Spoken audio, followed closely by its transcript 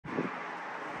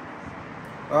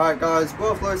Alright guys,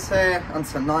 Wolf Lewis here, and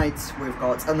tonight we've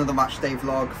got another match day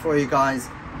vlog for you guys.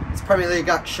 It's Premier League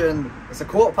action. It's a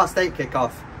 8:15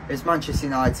 kickoff. It's Manchester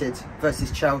United versus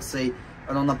Chelsea,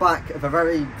 and on the back of a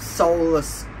very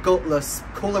soulless, gutless,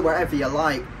 call it whatever you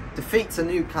like, defeat to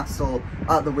Newcastle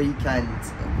at the weekend.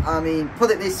 I mean,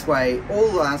 put it this way,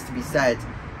 all that has to be said,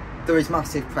 there is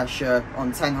massive pressure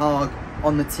on Ten Hag,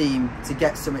 on the team, to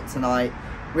get something tonight.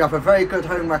 We have a very good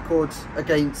home record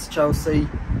against Chelsea.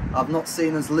 I've not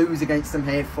seen us lose against them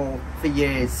here for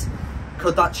years.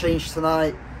 Could that change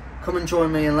tonight? Come and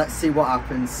join me and let's see what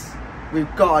happens.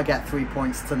 We've got to get 3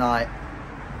 points tonight.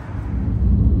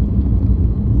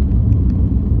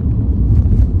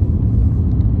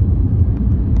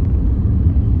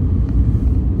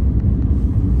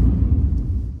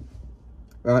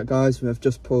 Right guys, we have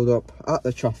just pulled up at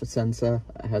the Trafford Centre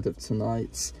ahead of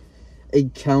tonight's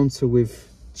encounter with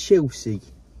Chelsea.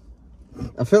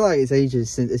 I feel like it's ages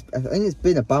since, I think it's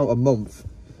been about a month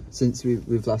since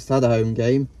we've last had a home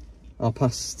game. Our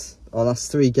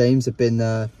last 3 games have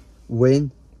been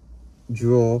win,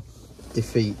 draw,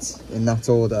 defeat, in that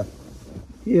order.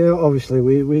 Yeah, obviously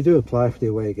we do apply for the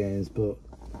away games, but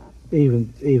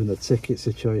even the ticket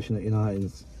situation at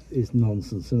United is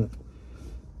nonsense, isn't it?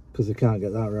 Because they can't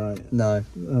get that right. No.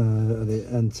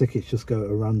 And tickets just go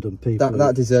to random people.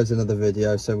 That deserves another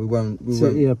video, so we won't.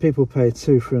 Yeah, people pay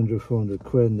 200, 300, 400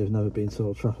 quid and they've never been to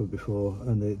Old Trafford before,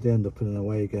 and they end up in an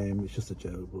away game. It's just a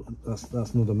joke, but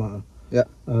that's another matter. Yeah.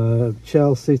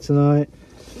 Chelsea tonight.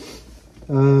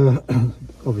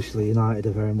 Obviously United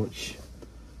are very much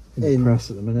in the press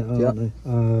at the minute, aren't they?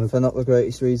 For not the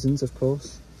greatest reasons, of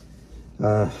course.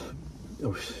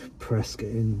 Press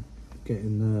getting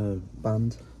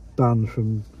banned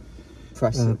from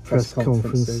press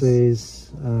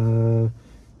conferences. Yeah,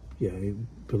 you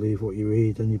believe what you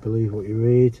read, and you believe what you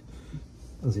read.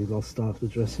 As he lost after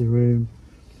the dressing room,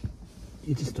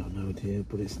 you just don't know, dear.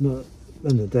 But it's not. At the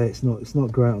end of the day, it's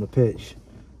not great on the pitch.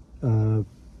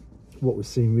 What we've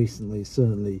seen recently,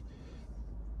 certainly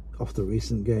off the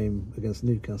recent game against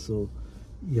Newcastle,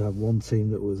 you have one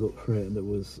team that was up for it and that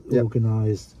was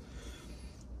organised,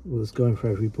 was going for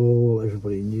every ball.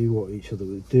 Everybody knew what each other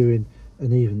was doing,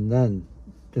 and even then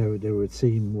they were a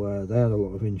team where they had a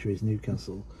lot of injuries,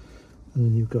 Newcastle. And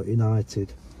then you've got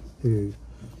United, who,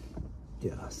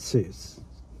 yeah,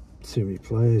 too many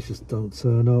players just don't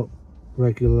turn up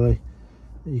regularly.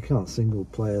 You can't single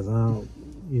players out,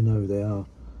 you know they are.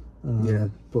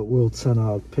 But will Ten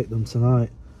Hag pick them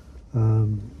tonight?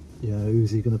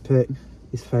 Who's he going to pick?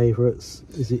 His favourites?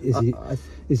 Is he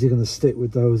going to stick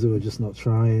with those who are just not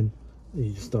trying?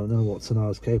 You just don't know what Ten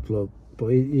Hag's capable of. But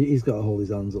he's got to hold his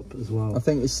hands up as well. I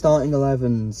think his starting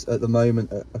 11s at the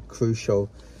moment are crucial.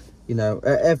 You know,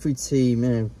 every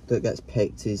team that gets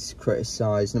picked is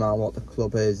criticised, no matter what the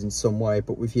club is in some way.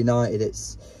 But with United,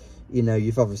 it's,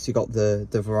 you've obviously got the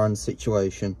Varane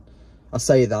situation. I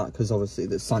say that because obviously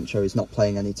that Sancho is not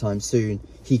playing anytime soon.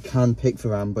 He can pick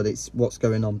Varane, but it's what's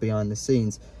going on behind the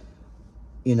scenes.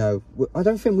 I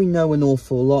don't think we know an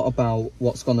awful lot about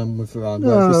what's gone on with Varane.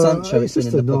 No, with Sancho, it's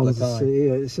just a nonsense.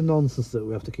 Yeah, it's a nonsense that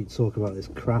we have to keep talking about this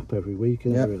crap every week,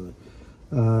 isn't it, really?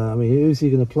 I mean, who's he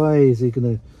going to play? Is he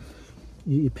going to...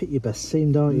 You pick your best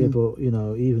team, don't you? But,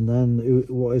 even then,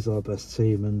 what is our best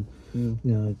team? And,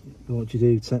 what do you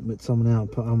do? Take McTominay out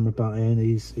and put Amrabat in.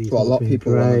 He's what a lot of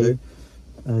people want to do.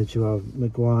 Do you have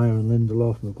Maguire and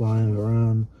Lindelof, Maguire and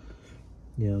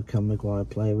Varane? Can Maguire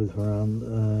play with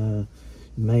Varane?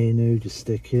 Mainoo, just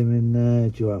stick him in there.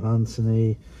 Do you have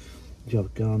Antony? Do you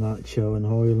have Garnacho and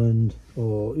Hojlund?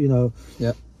 Or,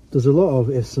 there's a lot of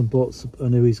ifs and buts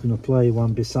on who he's going to play.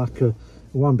 Wan-Bissaka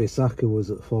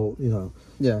was at fault,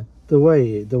 Yeah. The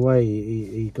way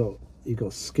he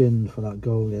got skinned for that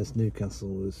goal against Newcastle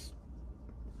was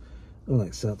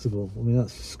unacceptable. I mean,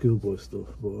 that's schoolboy stuff.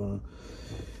 But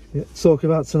talking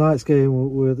about tonight's game,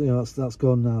 that's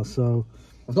gone now. So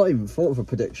I've not even thought of a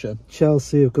prediction.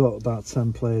 Chelsea have got about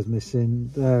 10 players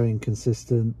missing. They're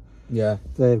inconsistent. Yeah.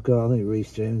 They've got, I think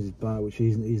Reece James is back, which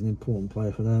he's an important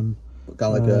player for them. But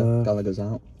Gallagher's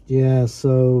out. Yeah,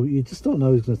 so you just don't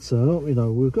know who's going to turn up.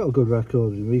 We've got a good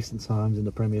record in recent times in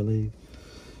the Premier League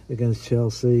against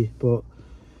Chelsea, but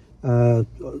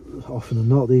often than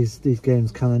not, these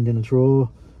games can end in a draw.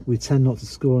 We tend not to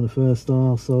score in the first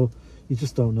half, so you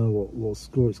just don't know what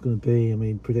score it's going to be. I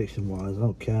mean, prediction-wise, I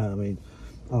don't care. I mean,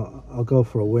 I'll go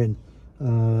for a win.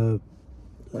 I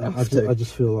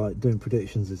just feel like doing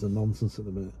predictions is a nonsense at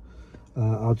the minute.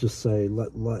 I'll just say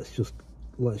let's just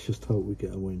hope we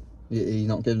get a win. You're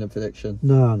not giving a prediction?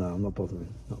 No, I'm not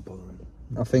bothering.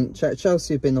 I think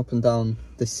Chelsea have been up and down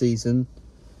this season.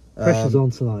 Pressure's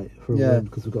on tonight for a win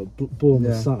because we've got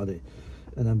Bournemouth Saturday.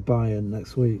 and then Bayern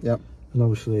next week. Yep. And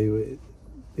obviously,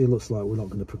 it looks like we're not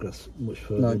going to progress much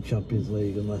further in Champions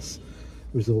League unless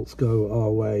results go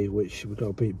our way, which we've got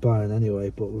to beat Bayern anyway.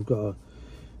 But we've got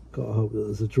to hope that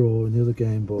there's a draw in the other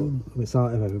game. But I mean, it's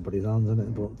out of everybody's hands, isn't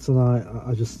it? But tonight,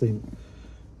 I just think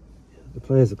the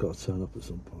players have got to turn up at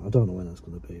some point. I don't know when that's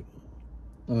going to be.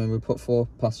 But... I mean, we put 4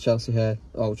 past Chelsea here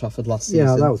at Old Trafford last season.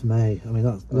 Yeah, that was May. I mean,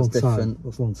 that's a long different. time.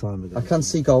 That's a long time ago. I can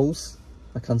see goals.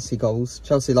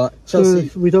 Chelsea. So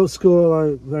we don't score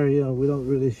like very. We don't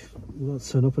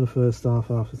turn up in the first half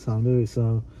the time, do we?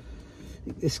 So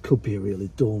this could be a really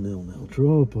dull 0-0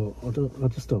 draw, but I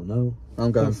just don't know.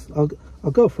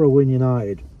 I'll go for a win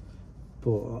United,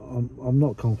 but I'm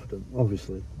not confident.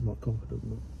 Obviously, I'm not confident.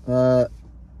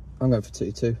 I'm going for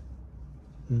 2-2.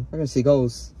 I'm going to see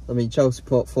goals. I mean, Chelsea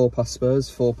put 4 past Spurs,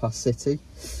 4 past City.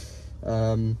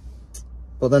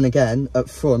 But then again, up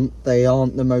front, they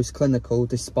aren't the most clinical,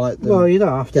 despite them. Well, you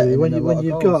don't have to. When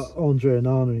you've got Andre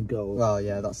Onana in goal, well,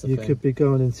 yeah, that's the thing. You could be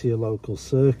going into your local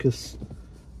circus,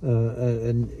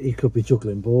 and he could be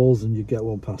juggling balls, and you get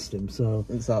one past him. So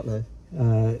exactly.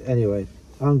 Anyway,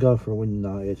 I'm going for a win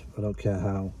United. I don't care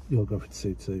how. You're going for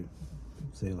 2-2.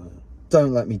 See you later.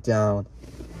 Don't let me down.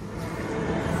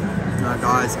 No,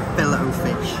 guys, fillet of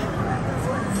fish.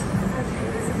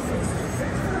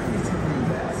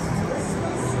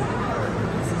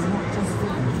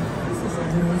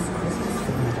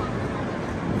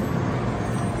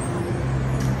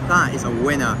 That is a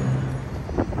winner.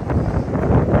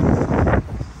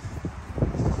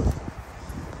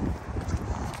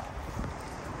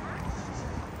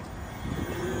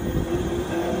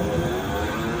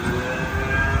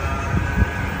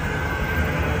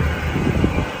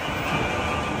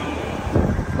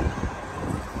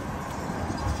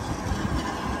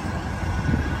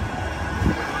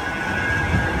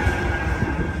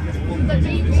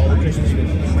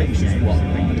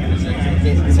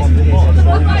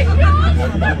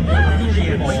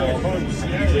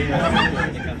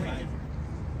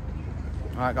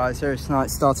 Alright guys, here is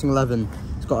tonight's starting 11.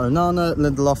 It's got Onana,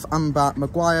 Lindelof, Amrabat,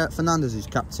 Maguire, Fernandez who's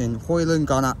captain, Hojlund,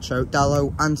 Garnacho,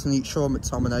 Dalot, Antony, Shaw,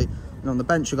 McTominay. And on the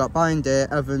bench we've got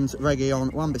Bayindir, Evans,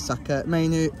 Reguilon, Wan-Bissaka,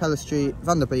 Mainoo, Pellistri,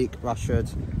 Beek,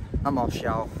 Rashford and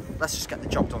Martial. Let's just get the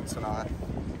job done tonight.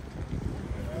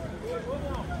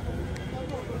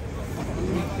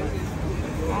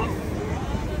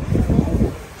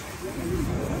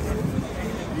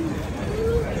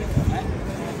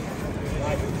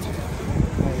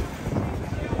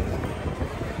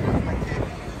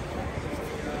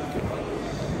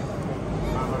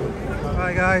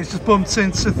 Right guys, just bumped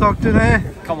into Thogden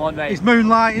here. Come on, mate. He's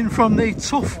moonlighting from the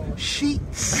tough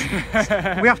sheets.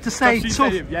 We have to say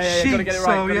tough sheets. Yeah, gotta get it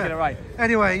right, get it right.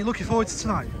 Anyway, looking forward to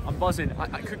tonight? I'm buzzing.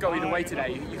 I could go either way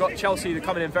today. You got Chelsea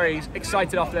coming in very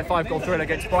excited after their 5-goal thriller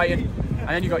against Brighton, and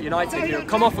then you got United who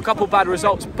come off a couple of bad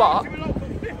results, but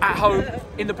at home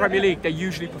in the Premier League they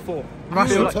usually perform. You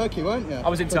were in Turkey, weren't you? I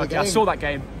was in Turkey. I saw that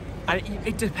game. And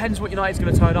it depends what United's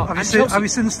going to turn up. Have you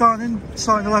seen the starting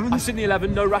 11? I've seen the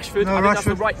 11, no Rashford. I think that's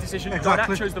the right decision.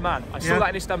 Exactly. Garnacho's the man. I saw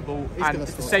that in Istanbul, and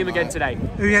it's the same again today.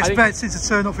 Who are you expecting to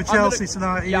turn up for Chelsea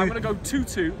tonight? Yeah, I'm going to go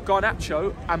 2-2,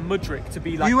 Garnacho and Mudryk to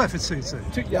be like... You went for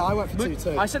 2-2? Yeah, I went for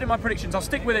 2-2. I said in my predictions, I'll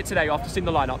stick with it today after seeing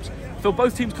the lineups. Feel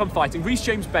both teams come fighting. Reece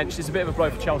James bench is a bit of a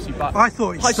blow for Chelsea, but... I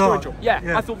thought he'd start.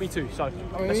 Yeah, I thought me too, so...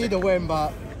 I mean, either win,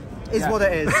 but... Is what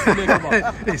it is.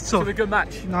 It's tough. It's a good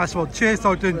match. Nice one. Cheers,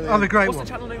 Thogden. Have a great one. What's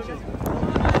the channel name again?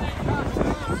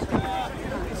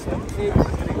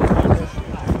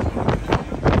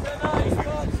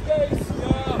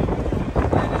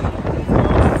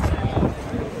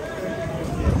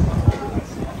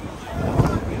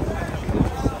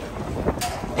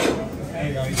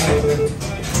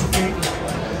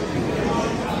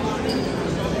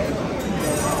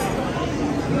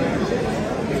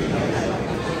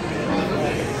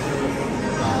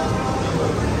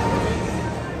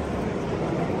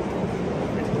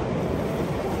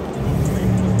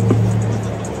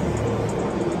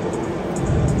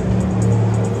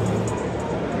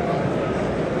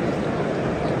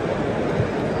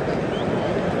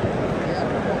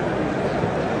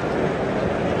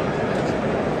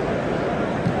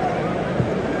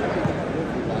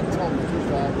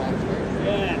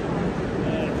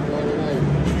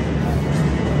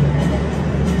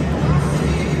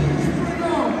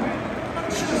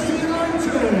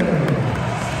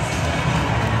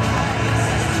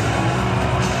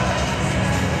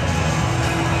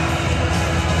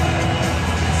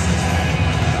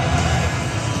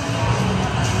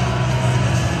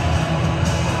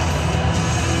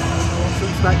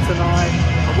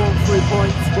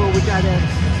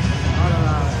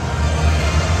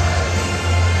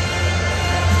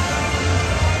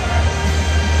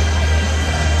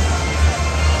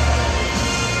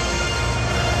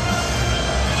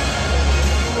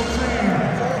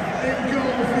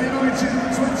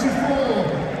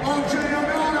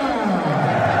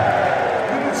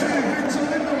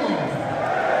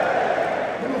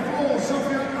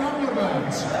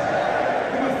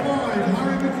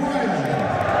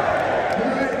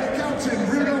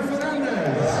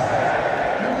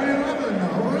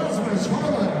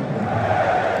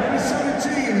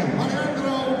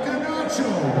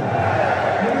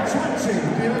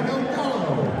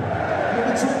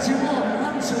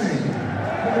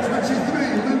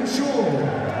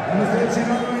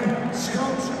 39,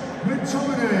 Scott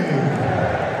McTominay.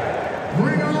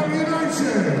 Bring on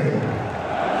United.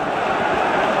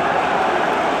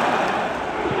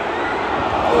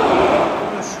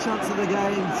 First chance of the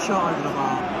game, shot over the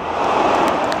bar.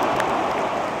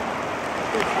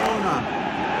 Good corner.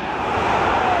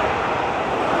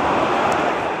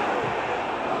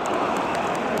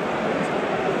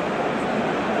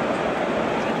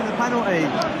 Taking the penalty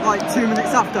like 2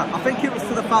 minutes after. I think it was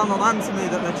for the foul on Antony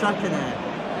that they're checking it.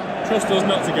 Trust us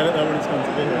not to get it there when it's going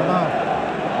to be here.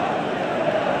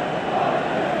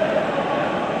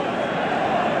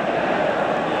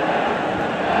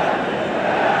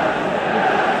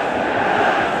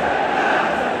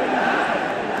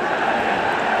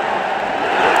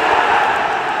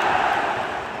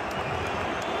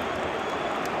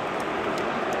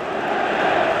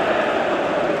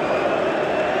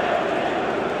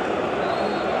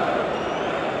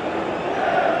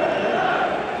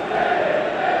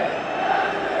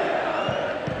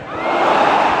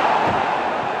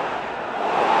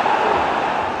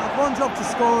 To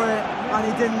score it, and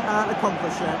he didn't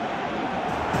accomplish it.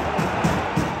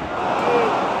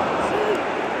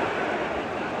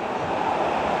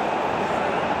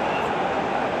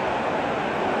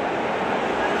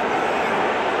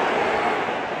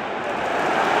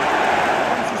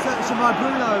 Interception by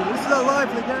Bruno. This is a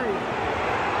lively game.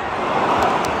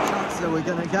 Chance that we're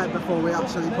going to get before we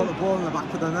actually put the ball in the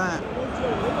back of the net.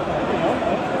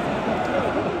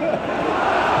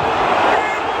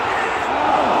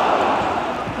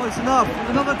 Close enough,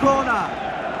 another corner.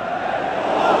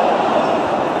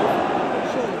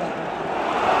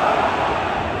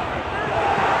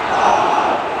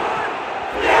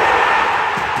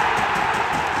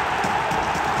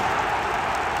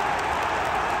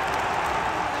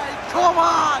 Come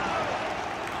on!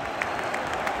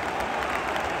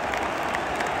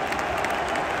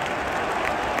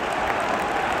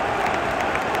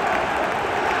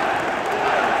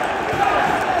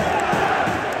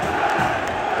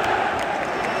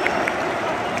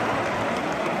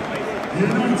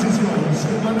 United's goal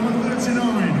scored by number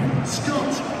 39,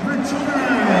 Scott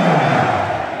McTominay.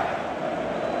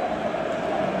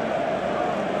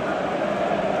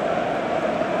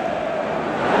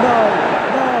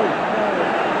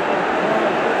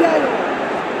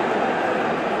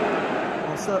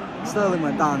 Well, Sterling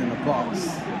went down in the box.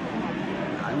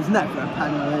 It was never a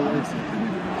penalty.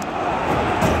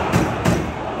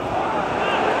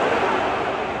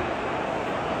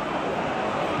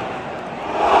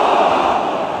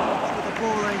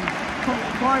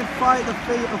 Try and fight the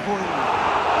feet of Hojlund.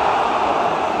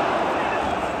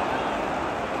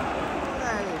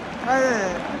 Hey,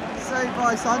 saved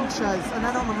by Sanchez, and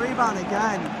then on the rebound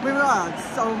again. We've had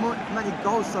so many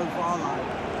goals so far, like.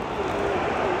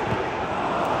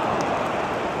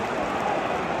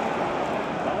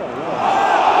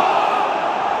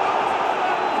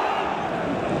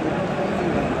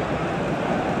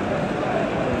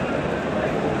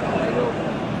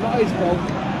 Not his fault.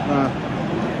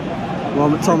 Well,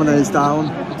 McTominay is down.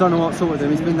 I don't know what's up with him.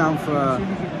 He's been down for a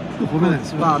couple of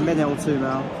minutes. About a minute or two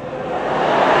now.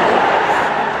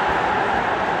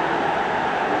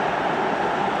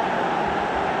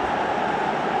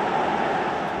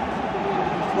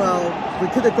 Well, we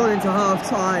could have gone into half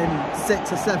time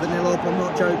 6 or 7-0 up, I'm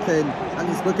not joking.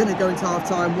 And we're going to go into half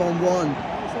time 1-1.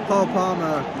 Cole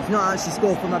Palmer, he's not actually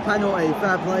scored from a penalty.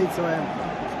 Fair play to him.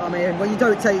 I mean, when you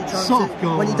don't take your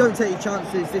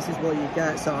chances, this is what you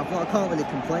get. So I can't really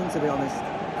complain, to be honest.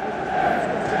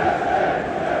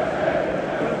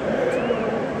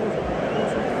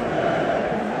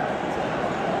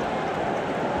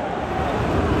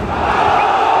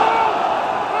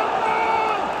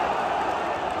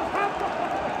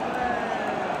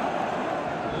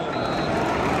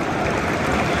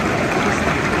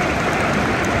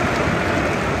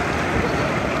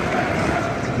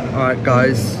 Alright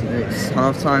guys, it's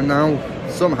half time now.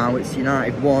 Somehow it's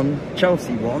United 1,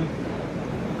 Chelsea 1.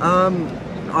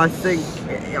 I think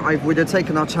if we'd have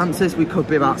taken our chances, we could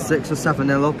be about 6 or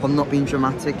 7-0 up. I'm not being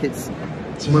dramatic.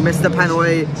 We missed the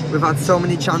penalty. We've had so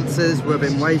many chances. We've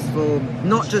been wasteful,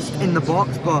 not just in the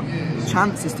box, but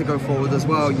chances to go forward as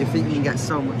well. You think you can get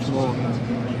so much more.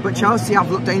 But Chelsea have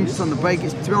looked dangerous on the break.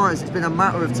 To be honest, it's been a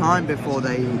matter of time before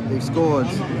they scored.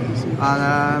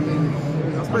 And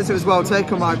I suppose it was well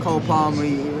taken by Cole Palmer.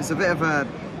 It was a bit of a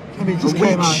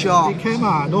weak shot. It came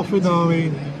out of nothing though. I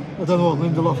mean, I don't know what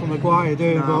Lindelof and Maguire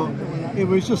do, but it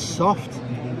was just soft.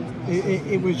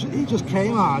 It just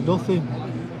came out of nothing.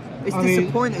 It's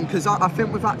disappointing because I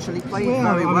think we've actually played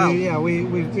very well. Yeah,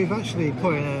 we've actually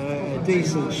put in a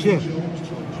decent shift.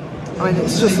 I mean,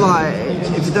 it's just like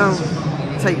if you don't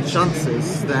take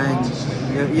chances, then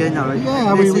you know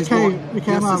yeah, this we is came what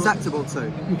you're out, susceptible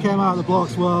to. We came out of the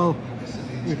blocks well.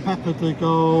 We peppered the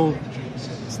goal.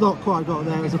 It's not quite got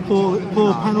there. It was a poor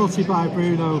penalty by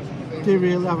Bruno. Didn't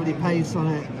really have any pace on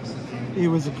it. It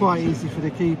was quite easy for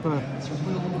the keeper.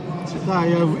 If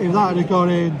that had gone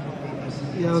in,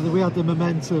 you know, we had the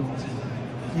momentum.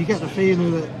 You get the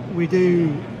feeling that we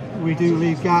do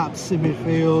leave gaps in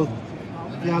midfield.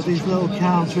 You have these little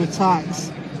counter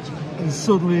attacks, and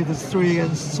suddenly there's 3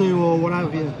 against 2 or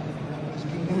whatever.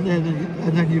 And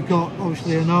then you've got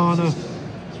obviously Onana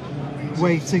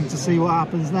waiting to see what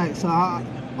happens next. So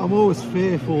I'm always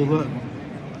fearful that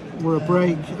we're a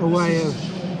break away of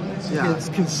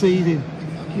conceding.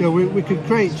 You know, we could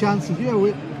create chances.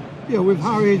 We've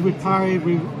harried, we've parried,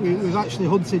 we've actually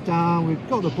hunted down, we've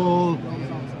got the ball.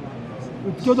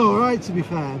 We've done all right, to be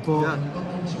fair, but at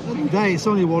the end of the day, it's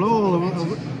only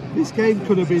 1-1. This game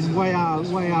could have been way out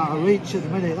of reach at the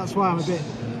minute. That's why I'm a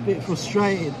bit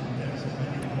frustrated.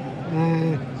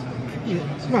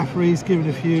 Referees giving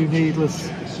a few needless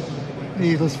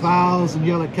fouls and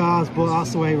yellow cards, but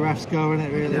that's the way refs go, isn't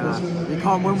it? Really, you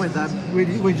can't win with them.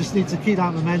 We just need to keep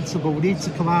that momentum, but we need to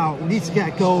come out. We need to get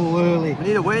a goal early. We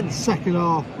need a win. Second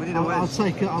half. We need a win. I'll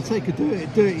take a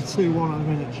dirty 2-1 in a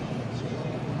minute.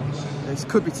 This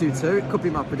could be 2-2. It could be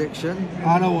my prediction.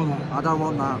 I don't want that. I don't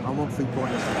want that. I want 3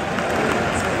 points.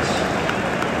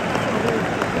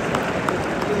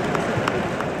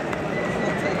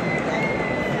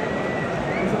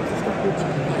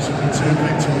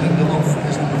 Lindelof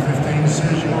is number 15,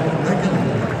 Sergio Reguilon.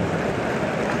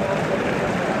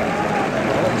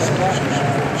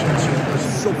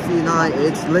 Sub for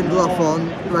United, Lindelof on,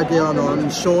 Reguilon on,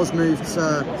 Shaw's moved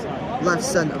to left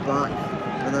centre back,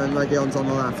 and then Reguilon's on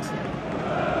the left.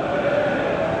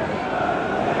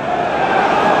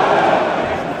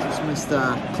 Just missed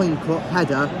a clean cut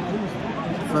header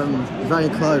from very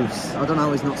close. I don't know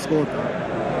how he's not scored that.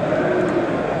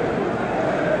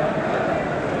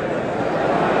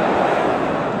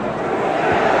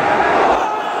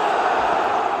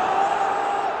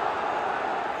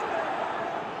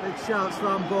 Shouts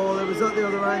round ball. It was at the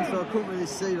other end, so I couldn't really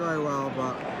see very well,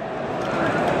 but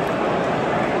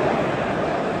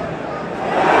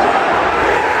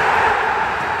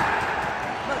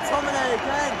McTominay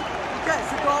again. He gets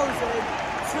the goals in.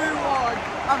 2-1,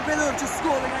 and Villa have just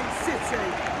scored against City.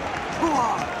 Come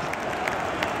on.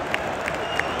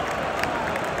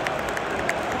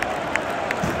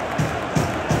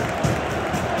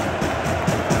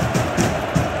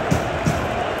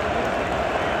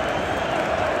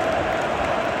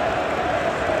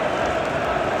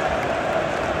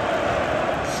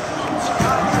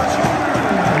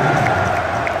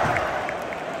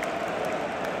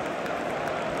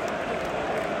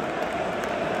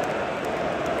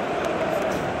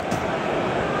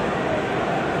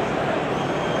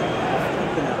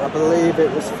 I believe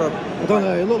it was from. I don't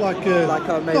know. It looked like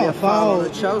maybe a foul on a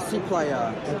Chelsea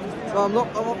player. So I'm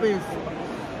not being.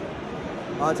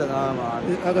 I don't know,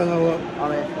 man. I don't know what. I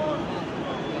mean,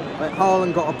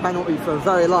 Hojlund got a penalty for a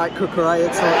very light Cucurella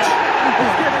touch.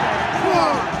 He's giving it.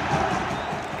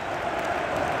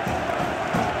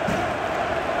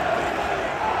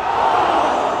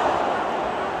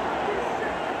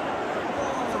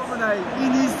 He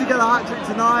needs to get a hat-trick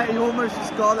tonight. He almost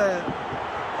just got it.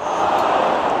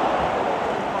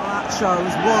 Garnacho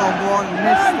was 1-1,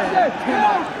 missed it.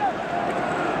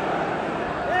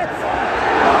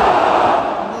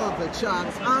 Another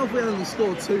chance. How have we only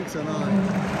scored 2 tonight?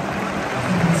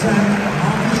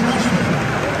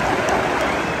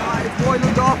 Right,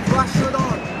 Hojlund off, Rashford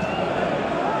on.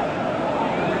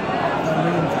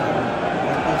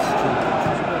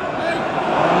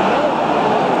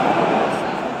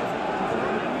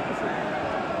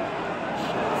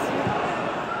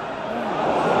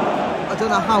 I don't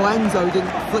know how Enzo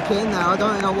didn't flick it in there. I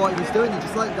don't know what he was doing. He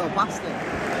just let it go past it.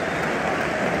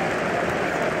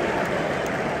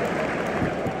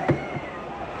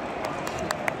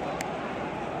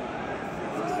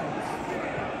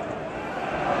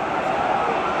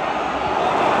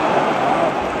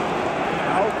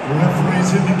 The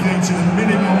referees indicated a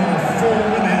minimum of 4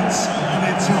 minutes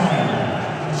added time.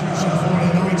 Substitution for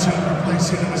United,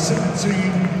 replacing number 17,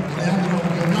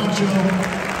 Garnacho.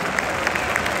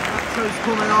 Garnacho's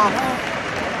coming off.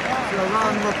 So a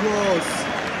round of applause.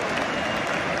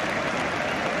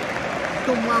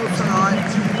 Done well tonight.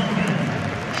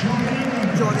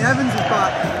 Johnny Evans is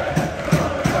back.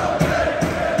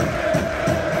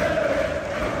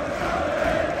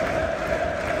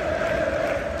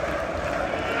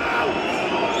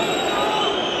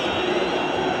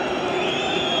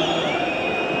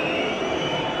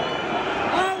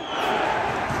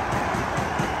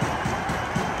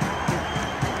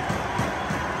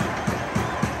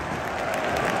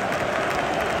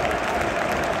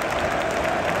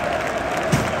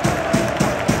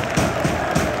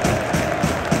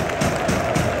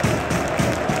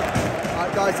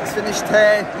 It's finished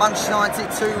here. Manchester United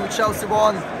 2, Chelsea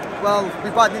 1. Well, we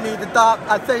badly needed that.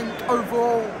 I think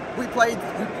overall we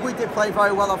did play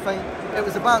very well. I think it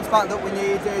was a bounce back that we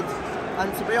needed.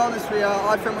 And to be honest with you,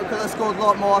 I think we could have scored a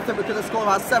lot more. I think we could have scored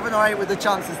about 7 or 8 with the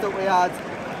chances that we had.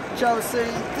 Chelsea,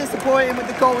 disappointing with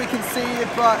the goal we conceded,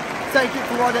 but take it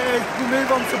for what it is. We move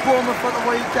on to Bournemouth for the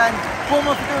weekend.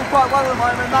 Bournemouth are doing quite well at the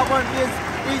moment. That won't be as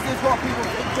easy as what people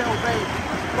think it'll be.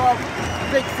 But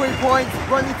big 3 points.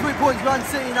 We're only 3 points behind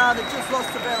City now. They've just lost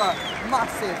to Villa.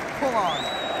 Massive. Come on.